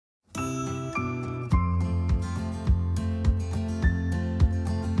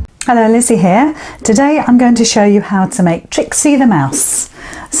Hello, Lizzie here. Today I'm going to show you how to make Trixie the mouse.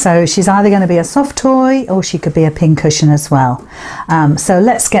 So she's either going to be a soft toy or she could be a pincushion as well. So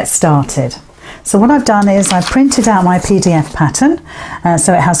let's get started. So what I've done is I've printed out my PDF pattern,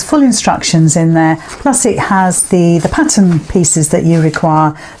 so it has full instructions in there, plus it has the pattern pieces that you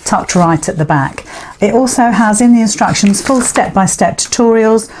require tucked right at the back. It also has in the instructions full step-by-step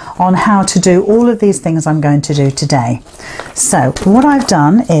tutorials on how to do all of these things I'm going to do today. So what I've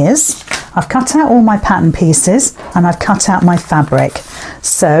done is I've cut out all my pattern pieces and I've cut out my fabric.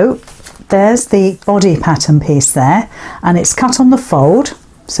 So there's the body pattern piece there and it's cut on the fold.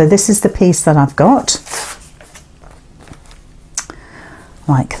 So this is the piece that I've got,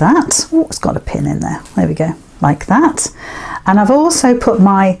 like that. Oh, it's got a pin in there. There we go, like that. And I've also put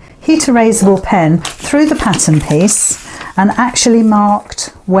my heat erasable pen through the pattern piece and actually marked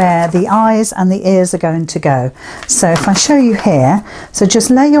where the eyes and the ears are going to go. So if I show you here, so just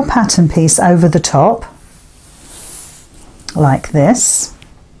lay your pattern piece over the top, like this.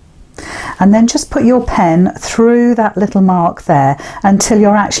 And then just put your pen through that little mark there until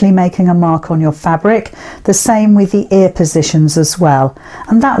you're actually making a mark on your fabric. The same with the ear positions as well.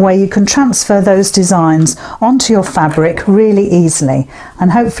 And that way you can transfer those designs onto your fabric really easily.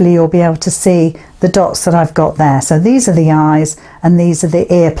 And hopefully you'll be able to see the dots that I've got there. So these are the eyes and these are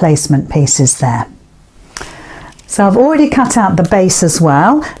the ear placement pieces there. So I've already cut out the base as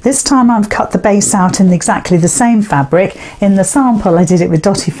well. This time I've cut the base out in exactly the same fabric. In the sample I did it with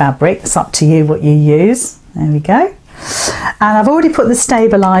dotty fabric. It's up to you what you use. There we go. And I've already put the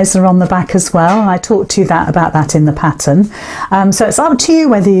stabiliser on the back as well, and I talked to you about that in the pattern. So it's up to you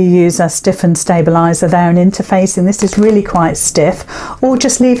whether you use a stiffened stabiliser there and interfacing. This is really quite stiff, or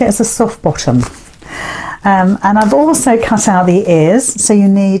just leave it as a soft bottom. And I've also cut out the ears, so you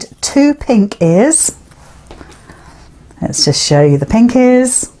need 2 pink ears. Let's just show you the pink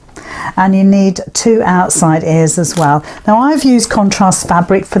ears, and you need 2 outside ears as well. Now I've used contrast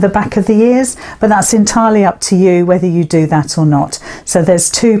fabric for the back of the ears, but that's entirely up to you whether you do that or not. So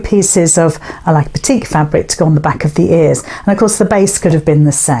there's 2 pieces of like batik fabric to go on the back of the ears, and of course the base could have been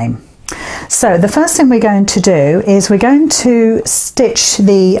the same. So the first thing we're going to do is we're going to stitch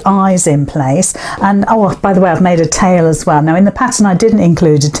the eyes in place. And oh, by the way, I've made a tail as well. Now in the pattern I didn't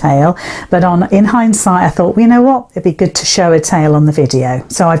include a tail, but in hindsight I thought, well, you know what, it'd be good to show a tail on the video.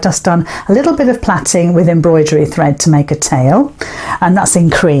 So I've just done a little bit of plaiting with embroidery thread to make a tail, and that's in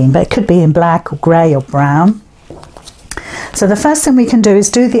cream, but it could be in black or grey or brown. So the first thing we can do is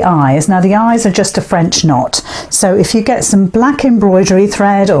do the eyes. Now the eyes are just a French knot. So if you get some black embroidery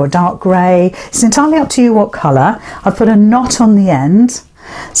thread or dark grey, it's entirely up to you what colour. I've put a knot on the end.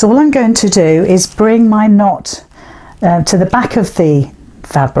 So all I'm going to do is bring my knot to the back of the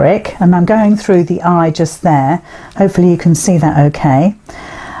fabric, and I'm going through the eye just there. Hopefully you can see that okay.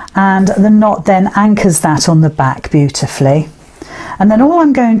 And the knot then anchors that on the back beautifully. And then all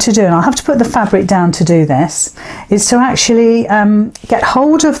I'm going to do, and I'll have to put the fabric down to do this, is to actually get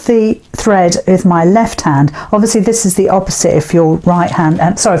hold of the thread with my left hand. Obviously this is the opposite if you're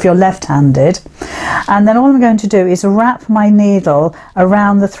if you're left-handed. And then all I'm going to do is wrap my needle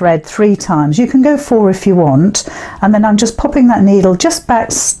around the thread 3 times. You can go 4 if you want. And then I'm just popping that needle just back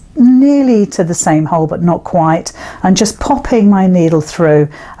nearly to the same hole, but not quite, and just popping my needle through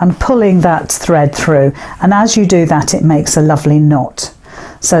and pulling that thread through. And as you do that, it makes a lovely knot.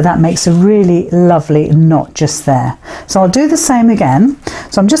 So that makes a really lovely knot just there. So I'll do the same again.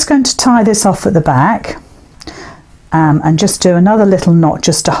 So I'm just going to tie this off at the back and just do another little knot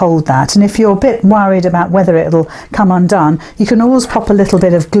just to hold that. And if you're a bit worried about whether it'll come undone, you can always pop a little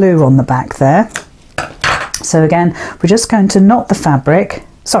bit of glue on the back there. So again, we're just going to knot the fabric,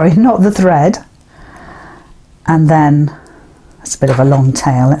 knot the thread, and then it's a bit of a long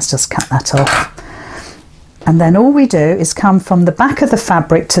tail, let's just cut that off. And then all we do is come from the back of the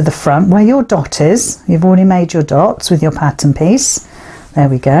fabric to the front where your dot is. You've already made your dots with your pattern piece. There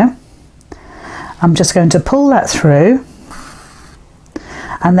we go. I'm just going to pull that through,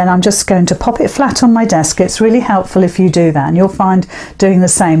 and then I'm just going to pop it flat on my desk. It's really helpful if you do that, and you'll find doing the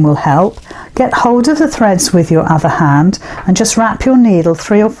same will help. Get hold of the threads with your other hand and just wrap your needle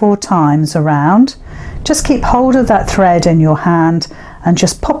 3 or 4 times around. Just keep hold of that thread in your hand and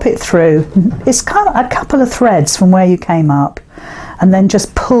just pop it through. It's kind of a couple of threads from where you came up, and then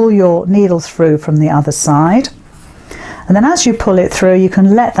just pull your needle through from the other side. And then as you pull it through, you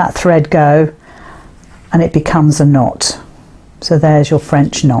can let that thread go and it becomes a knot. So there's your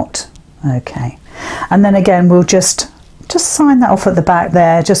French knot. Okay, and then again we'll just sign that off at the back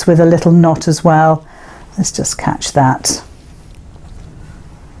there, just with a little knot as well. Let's just catch that.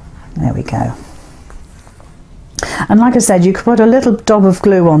 There we go. And like I said, you could put a little dab of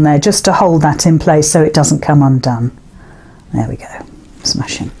glue on there just to hold that in place so it doesn't come undone. There we go,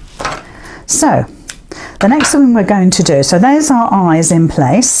 smashing. So the next thing we're going to do, so there's our eyes in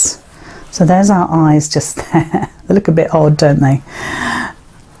place. So there's our eyes just there. They look a bit odd, don't they?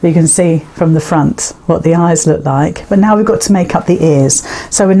 You can see from the front what the eyes look like. But now we've got to make up the ears.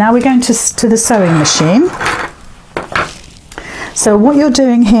 So now we're going to the sewing machine. So what you're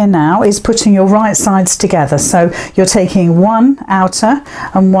doing here now is putting your right sides together. So you're taking one outer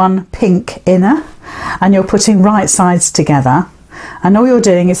and one pink inner, and you're putting right sides together. And all you're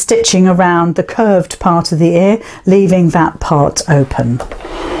doing is stitching around the curved part of the ear, leaving that part open.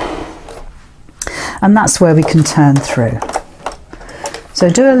 And that's where we can turn through. So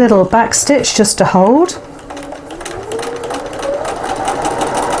do a little back stitch just to hold.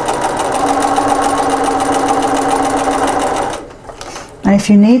 And if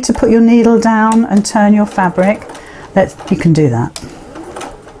you need to put your needle down and turn your fabric, you can do that.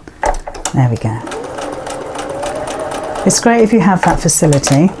 There we go. It's great if you have that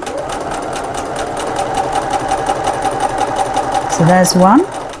facility. So there's one.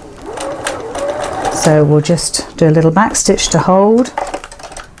 So we'll just do a little back stitch to hold.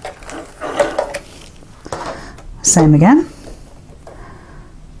 Same again.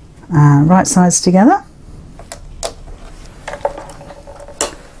 And right sides together.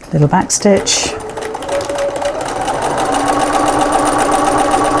 Little back stitch.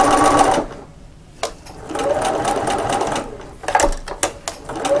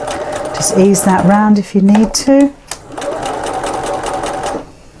 Just ease that round if you need to.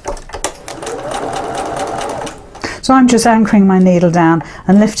 So I'm just anchoring my needle down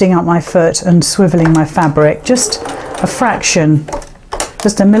and lifting up my foot and swiveling my fabric, just a fraction,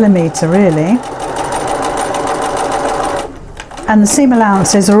 just a millimetre really. And the seam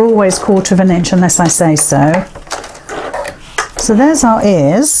allowances are always 1/4 of an inch unless I say so. So there's our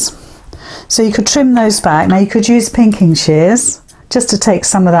ears. So you could trim those back. Now you could use pinking shears just to take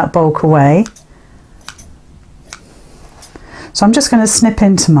some of that bulk away. So I'm just going to snip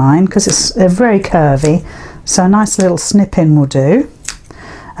into mine because they're very curvy. So a nice little snip in will do.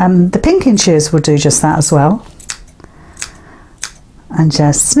 The pinking shears will do just that as well. And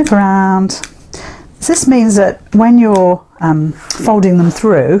just snip around. This means that when you're folding them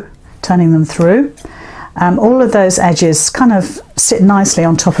through, turning them through, all of those edges kind of sit nicely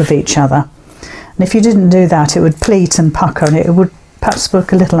on top of each other. And if you didn't do that, it would pleat and pucker and it would perhaps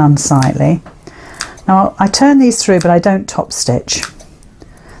look a little unsightly. Now I turn these through, but I don't top stitch.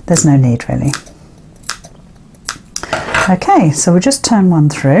 There's no need really. Okay, so we'll just turn one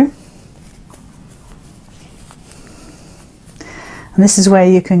through. And this is where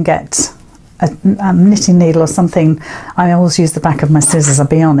you can get a knitting needle or something. I always use the back of my scissors, I'll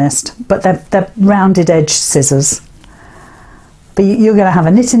be honest, but they're rounded edge scissors. But you're going to have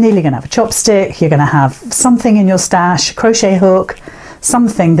a knitting needle, you're going to have a chopstick, you're going to have something in your stash, a crochet hook,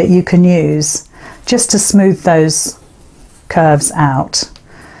 something that you can use just to smooth those curves out.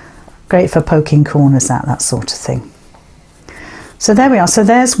 Great for poking corners out, that sort of thing. So there we are. So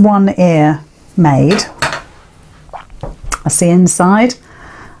there's one ear made. That's the inside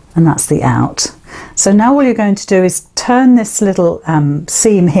and that's the out. So now all you're going to do is turn this little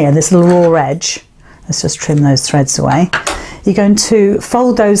seam here, this little raw edge. Let's just trim those threads away. You're going to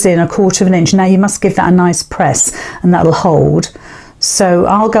fold those in 1/4 of an inch. Now you must give that a nice press and that'll hold. So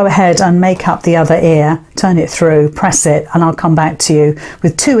I'll go ahead and make up the other ear, turn it through, press it, and I'll come back to you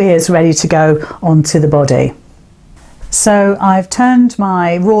with 2 ears ready to go onto the body. So I've turned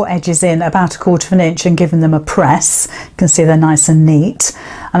my raw edges in about 1/4 of an inch and given them a press. You can see they're nice and neat.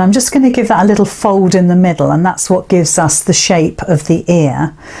 And I'm just going to give that a little fold in the middle, and that's what gives us the shape of the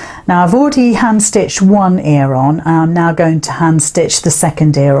ear. Now I've already hand stitched one ear on, and I'm now going to hand stitch the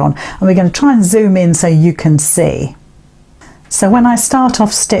second ear on. And we're going to try and zoom in so you can see. So when I start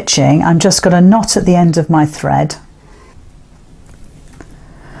off stitching, I'm just got a knot at the end of my thread.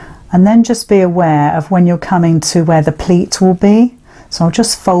 And then just be aware of when you're coming to where the pleat will be. So I'll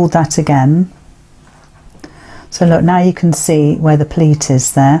just fold that again. So look, now you can see where the pleat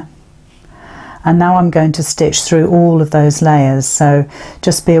is there. And now I'm going to stitch through all of those layers. So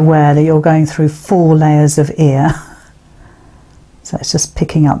just be aware that you're going through 4 layers of ear. So it's just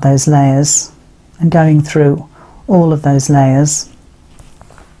picking up those layers and going through all of those layers.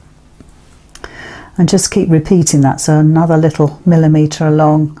 And just keep repeating that, so another little millimetre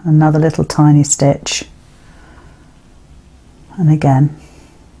along, another little tiny stitch, and again.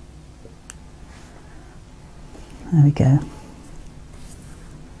 There we go.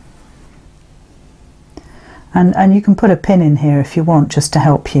 And you can put a pin in here if you want, just to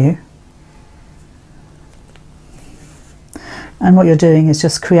help you. And what you're doing is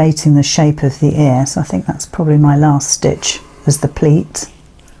just creating the shape of the ear. So I think that's probably my last stitch as the pleat.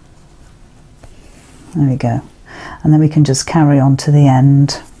 There we go. And then we can just carry on to the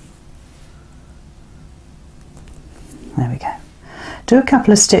end. There we go. Do a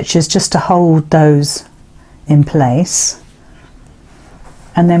couple of stitches just to hold those in place.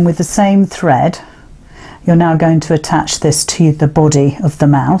 And then with the same thread, you're now going to attach this to the body of the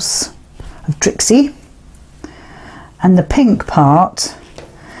mouse, of Trixie. And the pink part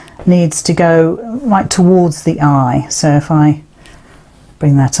needs to go right towards the eye. So if I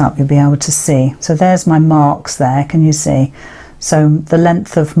bring that up, you'll be able to see. So there's my marks there, can you see? So the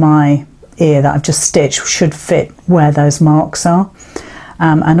length of my ear that I've just stitched should fit where those marks are.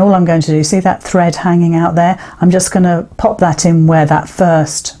 And all I'm going to do, see that thread hanging out there? I'm just going to pop that in where that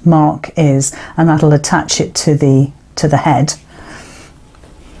first mark is, and that'll attach it to the head.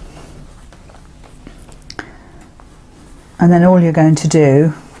 And then all you're going to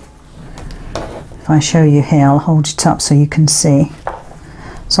do, if I show you here, I'll hold it up so you can see.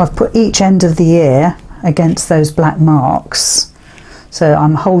 So I've put each end of the ear against those black marks. So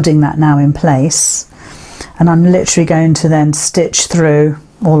I'm holding that now in place. And I'm literally going to then stitch through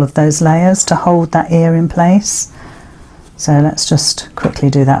all of those layers to hold that ear in place. So let's just quickly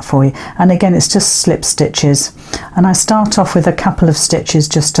do that for you. And again, it's just slip stitches. And I start off with a couple of stitches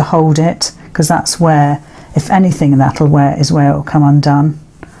just to hold it, because that's where, if anything, is where it will come undone.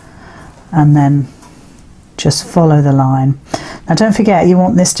 And then just follow the line. Now don't forget, you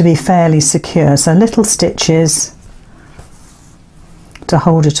want this to be fairly secure, so little stitches to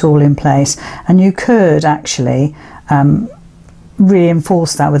hold it all in place. And you could actually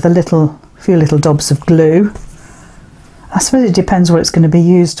reinforce that with a few little dobs of glue. I suppose it depends what it's going to be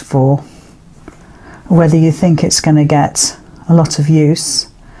used for, whether you think it's going to get a lot of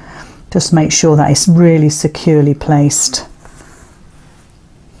use. Just make sure that it's really securely placed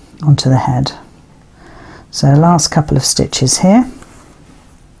onto the head. So last couple of stitches here.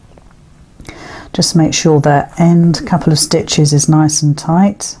 Just make sure that end couple of stitches is nice and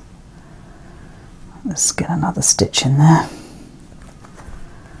tight. Let's get another stitch in there.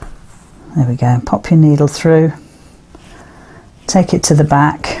 There we go. Pop your needle through, take it to the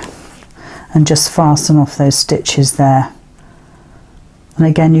back and just fasten off those stitches there. And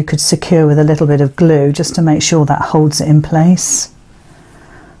again, you could secure with a little bit of glue just to make sure that holds it in place.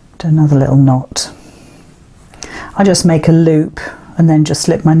 Do another little knot. I just make a loop and then just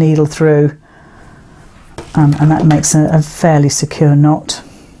slip my needle through, and that makes a fairly secure knot.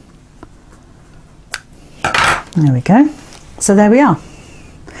 There we go. So there we are.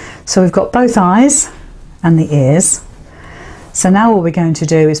 So we've got both eyes and the ears. So now what we're going to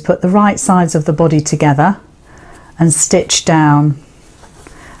do is put the right sides of the body together and stitch down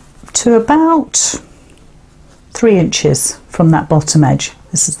to about 3 inches from that bottom edge.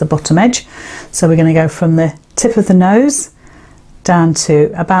 This is the bottom edge. So we're going to go from the tip of the nose down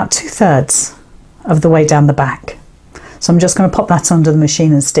to about 2/3 of the way down the back. So I'm just going to pop that under the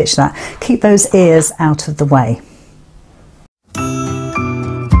machine and stitch that. Keep those ears out of the way.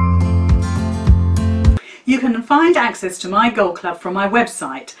 You can find access to my Gold Club from my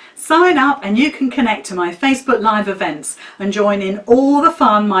website. Sign up and you can connect to my Facebook Live events and join in all the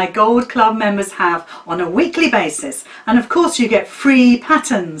fun my Gold Club members have on a weekly basis. And of course you get free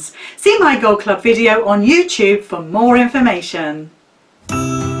patterns. See my Gold Club video on YouTube for more information.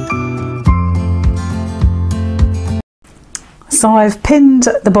 So I've pinned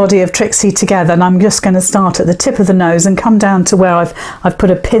the body of Trixie together, and I'm just going to start at the tip of the nose and come down to where I've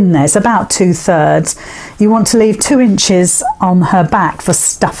put a pin there. It's about 2/3. You want to leave 2 inches on her back for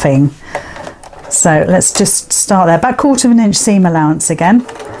stuffing. So let's just start there. About 1/4 inch seam allowance again.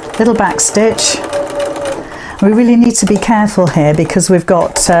 Little back stitch. We really need to be careful here because we've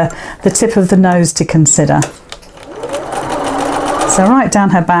got the tip of the nose to consider. So right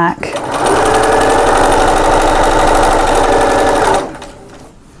down her back.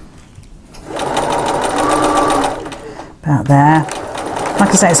 About there. Like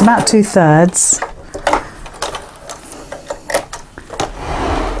I say, it's about 2/3.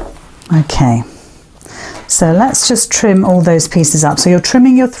 Okay, so let's just trim all those pieces up. So you're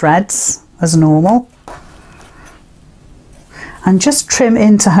trimming your threads as normal and just trim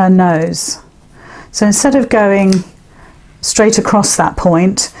into her nose. So instead of going straight across that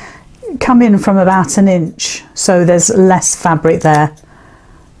point, come in from about 1 inch so there's less fabric there.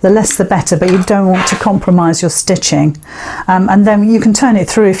 The less the better, but you don't want to compromise your stitching. And then you can turn it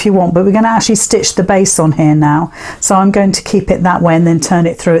through if you want, but we're going to actually stitch the base on here now. So I'm going to keep it that way and then turn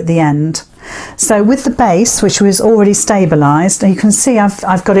it through at the end. So with the base, which was already stabilised, you can see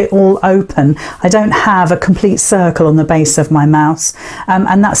I've got it all open. I don't have a complete circle on the base of my mouse,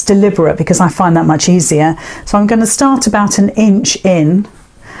 and that's deliberate because I find that much easier. So I'm going to start about an inch in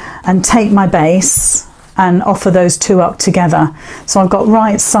and take my base and offer those two up together. So I've got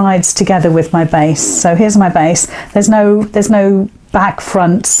right sides together with my base. So here's my base. There's no back,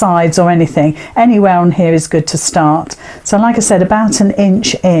 front, sides or anything. Anywhere on here is good to start. So like I said, about an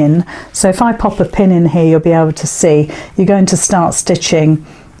inch in. So if I pop a pin in here, you'll be able to see you're going to start stitching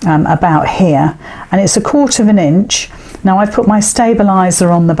about here, and it's 1/4 of an inch. Now I've put my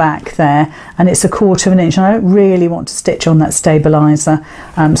stabiliser on the back there, and it's 1/4 of an inch, and I don't really want to stitch on that stabiliser,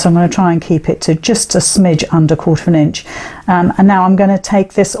 so I'm going to try and keep it to just a smidge under 1/4 of an inch. And now I'm going to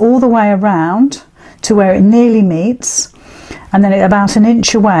take this all the way around to where it nearly meets, and then about an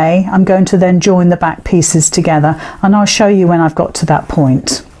inch away I'm going to then join the back pieces together, and I'll show you when I've got to that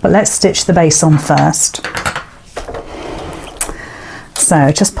point. But let's stitch the base on first. So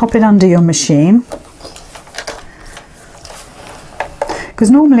just pop it under your machine,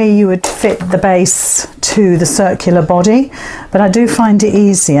 because normally you would fit the base to the circular body, but I do find it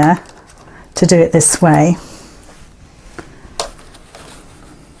easier to do it this way.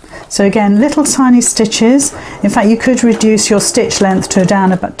 So again, little tiny stitches. In fact, you could reduce your stitch length to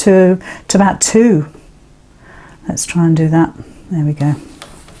down about to about 2. Let's try and do that. There we go.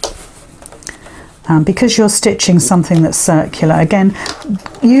 Because you're stitching something that's circular, again,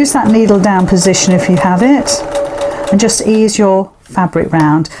 use that needle down position if you have it, and just ease your fabric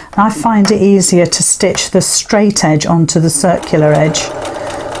round. I find it easier to stitch the straight edge onto the circular edge.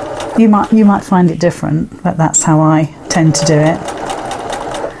 You might find it different, but that's how I tend to do it.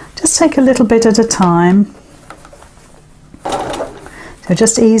 Just take a little bit at a time. So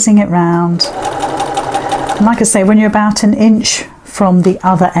just easing it round. And like I say, when you're about an inch from the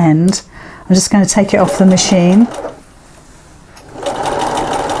other end, I'm just going to take it off the machine.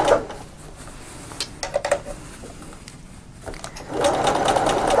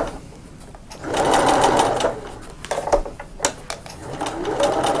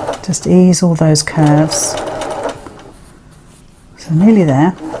 Just ease all those curves. So nearly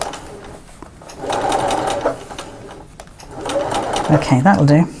there. Okay, that'll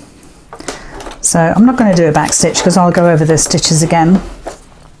do. So I'm not going to do a back stitch because I'll go over the stitches again.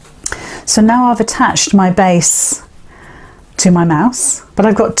 So now I've attached my base to my mouse, but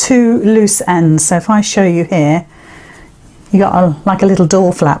I've got 2 loose ends. So if I show you here, you got like a little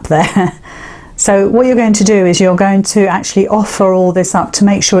door flap there. So what you're going to do is you're going to actually offer all this up to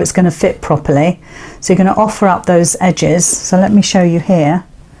make sure it's going to fit properly. So you're going to offer up those edges. So let me show you here.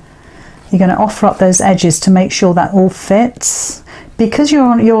 You're going to offer up those edges to make sure that all fits. Because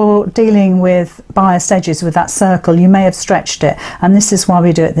you're dealing with biased edges with that circle, you may have stretched it, and this is why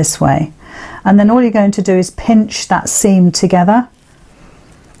we do it this way. And then all you're going to do is pinch that seam together.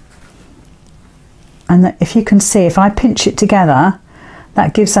 And if you can see, if I pinch it together,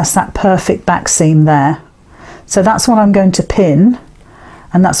 that gives us that perfect back seam there. So that's what I'm going to pin,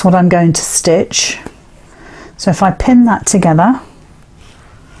 and that's what I'm going to stitch. So if I pin that together,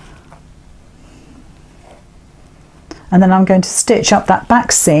 and then I'm going to stitch up that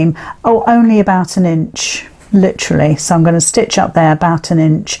back seam, only about an inch, literally. So I'm going to stitch up there about an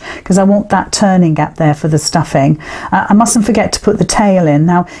inch because I want that turning gap there for the stuffing. I mustn't forget to put the tail in.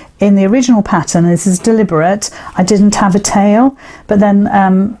 Now in the original pattern, this is deliberate, I didn't have a tail, but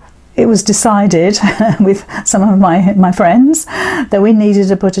then it was decided with some of my friends that we needed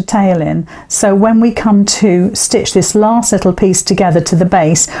to put a tail in. So when we come to stitch this last little piece together to the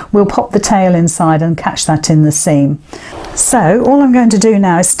base, we'll pop the tail inside and catch that in the seam. So all I'm going to do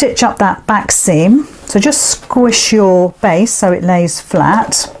now is stitch up that back seam. So just squish your base so it lays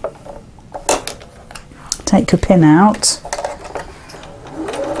flat. Take your pin out.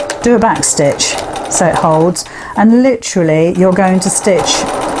 Do a back stitch so it holds, and literally you're going to stitch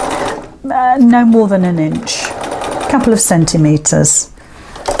no more than an inch, a couple of centimetres.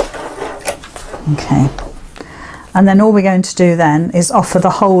 Okay, and then all we're going to do then is offer the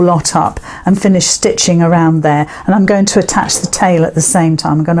whole lot up and finish stitching around there. And I'm going to attach the tail at the same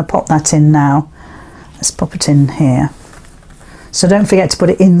time. I'm going to pop that in now. Let's pop it in here. So don't forget to put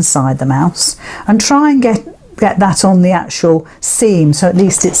it inside the mouse, and try and get that on the actual seam so at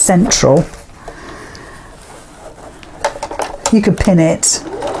least it's central. You could pin it.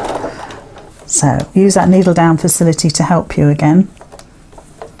 So use that needle down facility to help you again,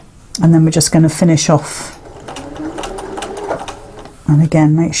 and then we're just going to finish off, and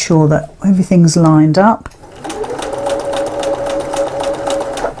again make sure that everything's lined up.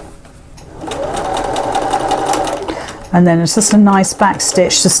 and then it's just a nice back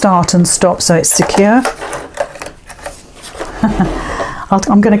stitch to start and stop so it's secure.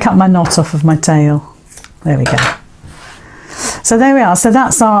 I'm going to cut my knot off of my tail. There we go. So there we are. So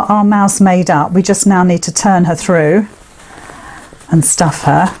that's our mouse made up. We just now need to turn her through and stuff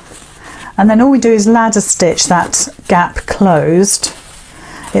her. And then all we do is ladder stitch that gap closed.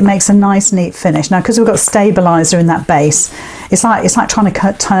 It makes a nice neat finish. Now, because we've got stabilizer in that base, it's like trying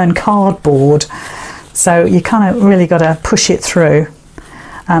to turn cardboard. So you kind of really got to push it through.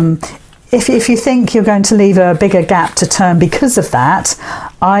 If you think you're going to leave a bigger gap to turn because of that,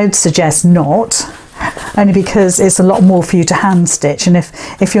 I'd suggest not, only because it's a lot more for you to hand stitch, and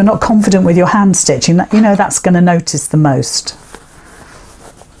if you're not confident with your hand stitching, you know that's going to notice the most.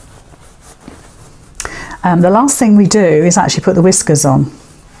 The last thing we do is actually put the whiskers on.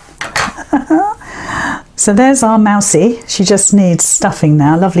 So there's our mousie. She just needs stuffing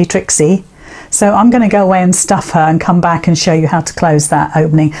now, lovely Trixie. So I'm going to go away and stuff her and come back and show you how to close that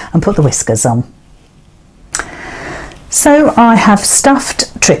opening and put the whiskers on. So I have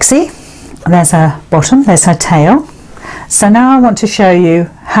stuffed Trixie. There's her bottom, there's her tail. So now I want to show you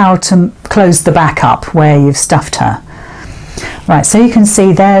how to close the back up where you've stuffed her. Right, so you can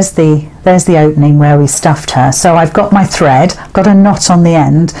see there's the opening where we stuffed her. So I've got my thread, I've got a knot on the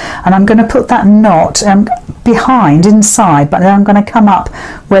end, and I'm going to put that knot behind, inside, but then I'm going to come up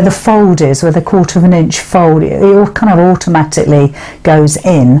where the fold is, where the 1/4 inch fold, it all kind of automatically goes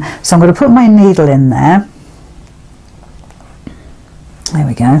in. So I'm going to put my needle in there. There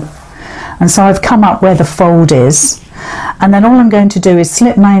we go. And so I've come up where the fold is, and then all I'm going to do is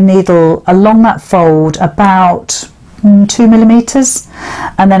slip my needle along that fold about 2 millimeters,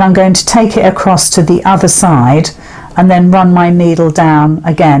 and then I'm going to take it across to the other side and then run my needle down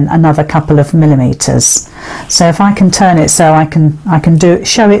again another couple of millimeters. So if I can turn it so I can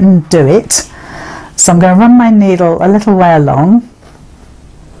show it and do it. So I'm going to run my needle a little way along.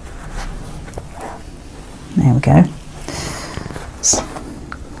 There we go.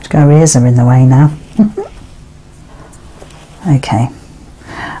 Our ears are in the way now. Okay.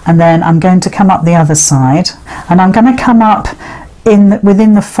 And then I'm going to come up the other side, and I'm going to come up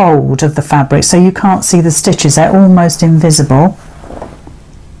within the fold of the fabric so you can't see the stitches, they're almost invisible.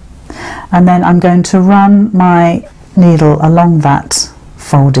 And then I'm going to run my needle along that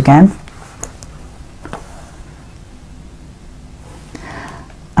fold again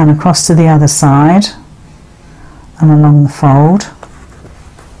and across to the other side and along the fold,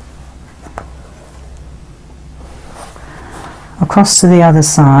 across to the other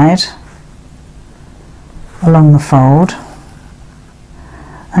side along the fold,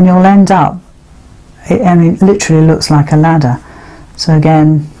 and you'll end up, it literally looks like a ladder. So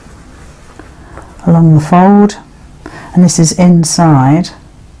again along the fold, and this is inside,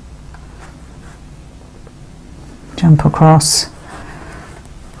 jump across,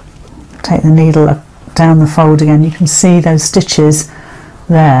 take the needle down the fold again. You can see those stitches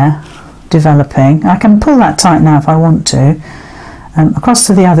there developing. I can pull that tight now if I want to. Across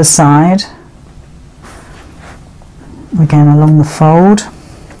to the other side, again along the fold,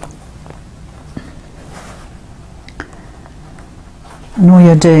 and all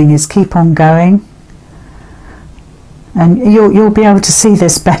you're doing is keep on going, and you'll be able to see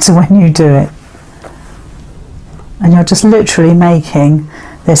this better when you do it, and you're just literally making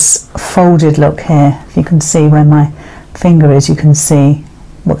this folded look here. If you can see where my finger is, you can see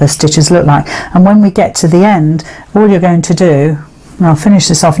what the stitches look like, and when we get to the end, all you're going to do, and I'll finish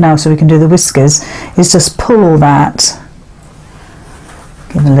this off now so we can do the whiskers, is just pull all that,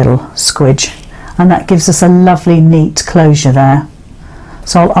 give a little squidge, and that gives us a lovely neat closure there.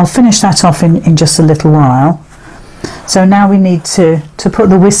 So I'll finish that off in just a little while. So now we need to put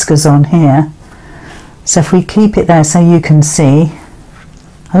the whiskers on here. So if we keep it there so you can see,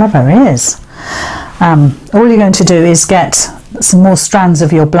 I love her ears. All you're going to do is get some more strands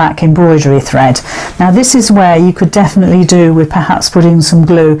of your black embroidery thread. Now this is where you could definitely do with perhaps putting some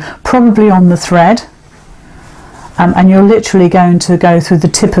glue, probably on the thread, and you're literally going to go through the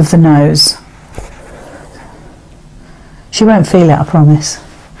tip of the nose. She won't feel it, I promise.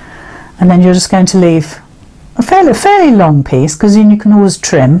 And then you're just going to leave a fairly long piece, because then you can always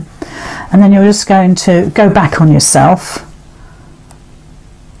trim, and then you're just going to go back on yourself,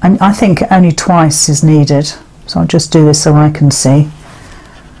 and I think only twice is needed. So I'll just do this so I can see.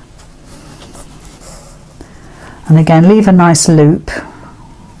 And again, leave a nice loop.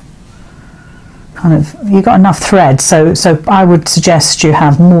 Kind of, you've got enough thread, so I would suggest you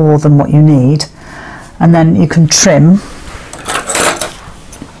have more than what you need. And then you can trim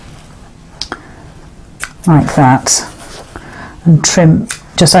like that, and trim,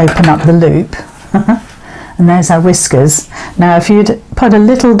 just open up the loop And there's her whiskers. Now if you'd put a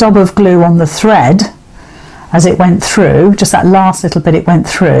little dab of glue on the thread as it went through, just that last little bit it went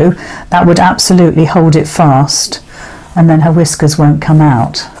through, that would absolutely hold it fast, and then her whiskers won't come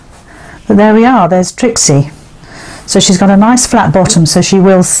out. But there we are, there's Trixie. So she's got a nice flat bottom, so she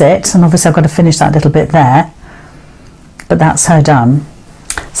will sit, and obviously I've got to finish that little bit there, but that's her done.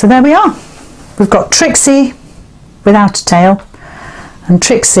 So there we are. We've got Trixie without a tail and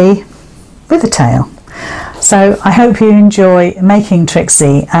Trixie with a tail. So I hope you enjoy making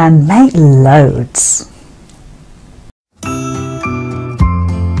Trixie, and make loads.